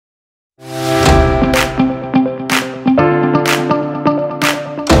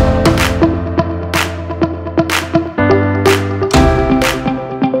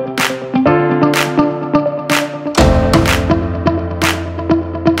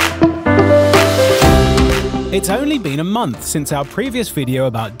It's only been a month since our previous video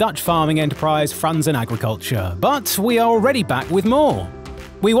about Dutch farming enterprise Franzen Agriculture, but we are already back with more.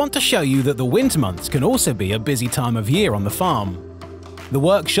 We want to show you that the winter months can also be a busy time of year on the farm. The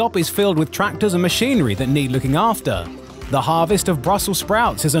workshop is filled with tractors and machinery that need looking after. The harvest of Brussels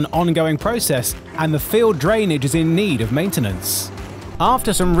sprouts is an ongoing process, and the field drainage is in need of maintenance.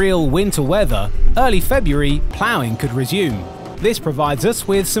 After some real winter weather, early February, ploughing could resume. This provides us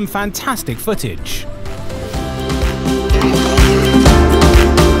with some fantastic footage.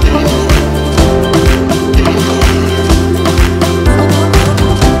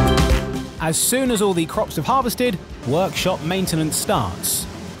 As soon as all the crops have harvested, workshop maintenance starts.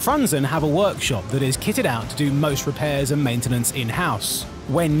 Franzen have a workshop that is kitted out to do most repairs and maintenance in-house.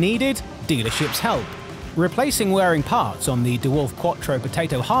 When needed, dealerships help. Replacing wearing parts on the DeWolf Quattro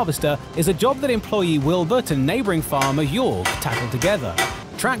potato harvester is a job that employee Wilbert and neighbouring farmer Jorg tackle together.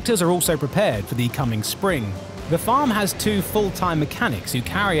 Tractors are also prepared for the coming spring. The farm has 2 full-time mechanics who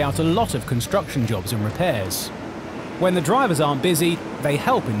carry out a lot of construction jobs and repairs. When the drivers aren't busy, they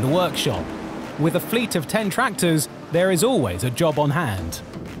help in the workshop. With a fleet of 10 tractors, there is always a job on hand.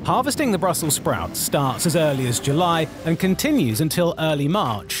 Harvesting the Brussels sprouts starts as early as July and continues until early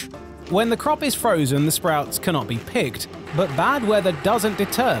March. When the crop is frozen, the sprouts cannot be picked, but bad weather doesn't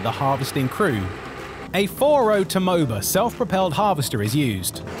deter the harvesting crew. A furrow Tomoba self-propelled harvester is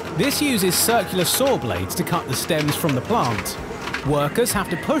used. This uses circular saw blades to cut the stems from the plant. Workers have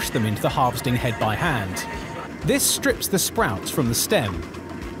to push them into the harvesting head by hand. This strips the sprouts from the stem.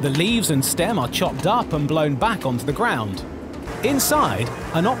 The leaves and stem are chopped up and blown back onto the ground. Inside,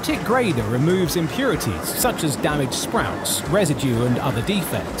 an optic grader removes impurities such as damaged sprouts, residue and other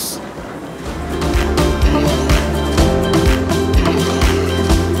defects.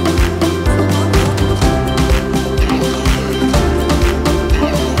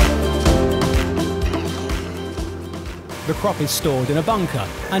 The crop is stored in a bunker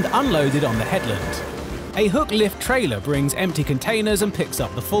and unloaded on the headland. A hook lift trailer brings empty containers and picks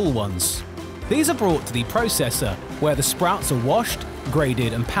up the full ones. These are brought to the processor, where the sprouts are washed,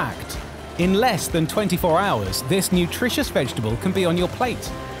 graded and packed. In less than 24 hours, this nutritious vegetable can be on your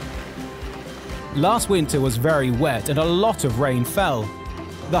plate. Last winter was very wet and a lot of rain fell.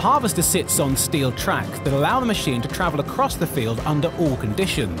 The harvester sits on steel tracks that allow the machine to travel across the field under all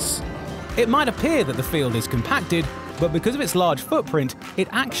conditions. It might appear that the field is compacted, but because of its large footprint, it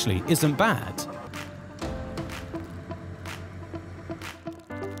actually isn't bad.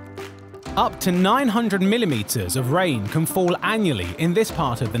 Up to 900 millimeters of rain can fall annually in this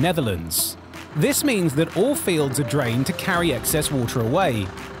part of the Netherlands. This means that all fields are drained to carry excess water away.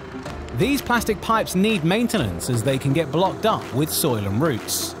 These plastic pipes need maintenance as they can get blocked up with soil and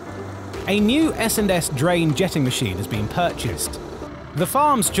roots. A new S&S drain jetting machine has been purchased. The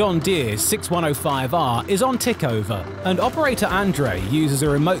farm's John Deere 6105R is on tickover, and operator Andre uses a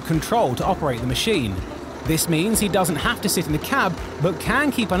remote control to operate the machine. This means he doesn't have to sit in the cab, but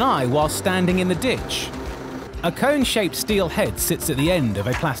can keep an eye while standing in the ditch. A cone-shaped steel head sits at the end of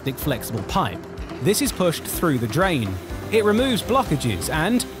a plastic flexible pipe. This is pushed through the drain. It removes blockages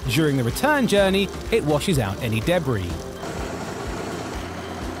and, during the return journey, it washes out any debris.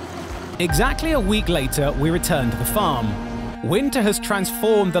 Exactly a week later, we return to the farm. Winter has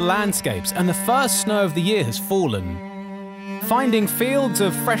transformed the landscapes and the first snow of the year has fallen. Finding fields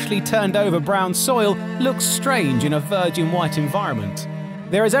of freshly turned over brown soil looks strange in a virgin white environment.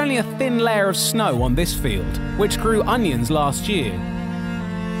 There is only a thin layer of snow on this field, which grew onions last year.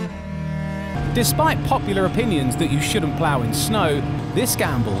 Despite popular opinions that you shouldn't plough in snow, this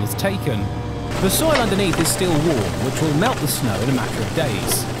gamble was taken. The soil underneath is still warm, which will melt the snow in a matter of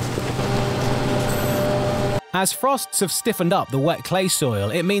days. As frosts have stiffened up the wet clay soil,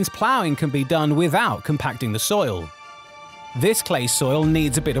 it means ploughing can be done without compacting the soil. This clay soil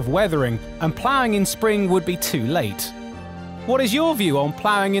needs a bit of weathering, and ploughing in spring would be too late. What is your view on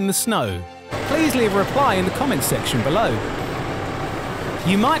ploughing in the snow? Please leave a reply in the comments section below.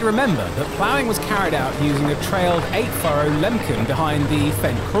 You might remember that ploughing was carried out using a trailed 8-furrow Lemken behind the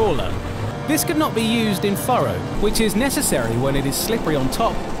Fendt crawler. This could not be used in furrow, which is necessary when it is slippery on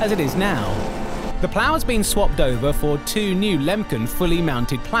top, as it is now. The plough has been swapped over for 2 new Lemken fully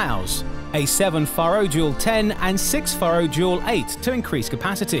mounted ploughs, a 7-furrow dual 10 and 6-furrow dual 8 to increase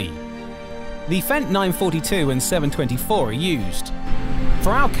capacity. The Fendt 942 and 724 are used. For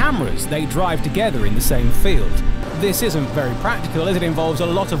our cameras, they drive together in the same field. This isn't very practical as it involves a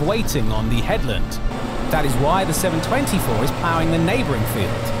lot of waiting on the headland. That is why the 724 is ploughing the neighbouring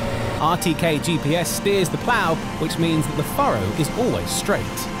field. RTK GPS steers the plough, which means that the furrow is always straight.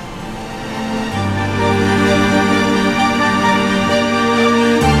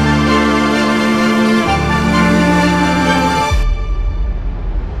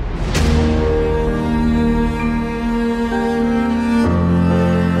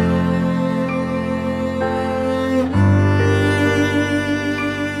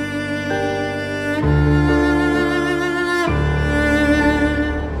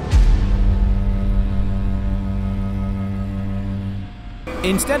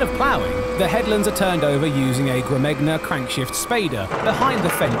 Instead of ploughing, the headlands are turned over using a Gromegna crankshift spader behind the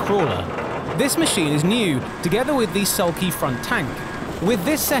Fendt crawler. This machine is new, together with the sulky front tank. With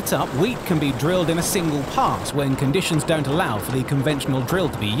this setup, wheat can be drilled in a single pass when conditions don't allow for the conventional drill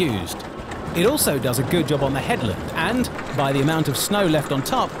to be used. It also does a good job on the headland, and, by the amount of snow left on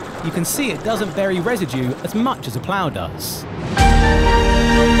top, you can see it doesn't bury residue as much as a plough does.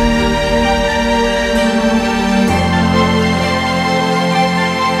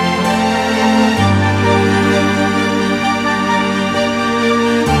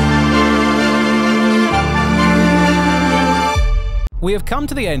 We have come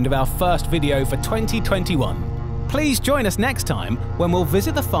to the end of our first video for 2021. Please join us next time when we'll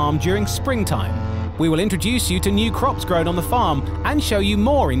visit the farm during springtime. We will introduce you to new crops grown on the farm and show you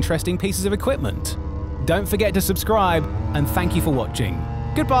more interesting pieces of equipment. Don't forget to subscribe, and thank you for watching.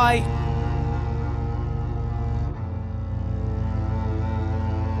 Goodbye!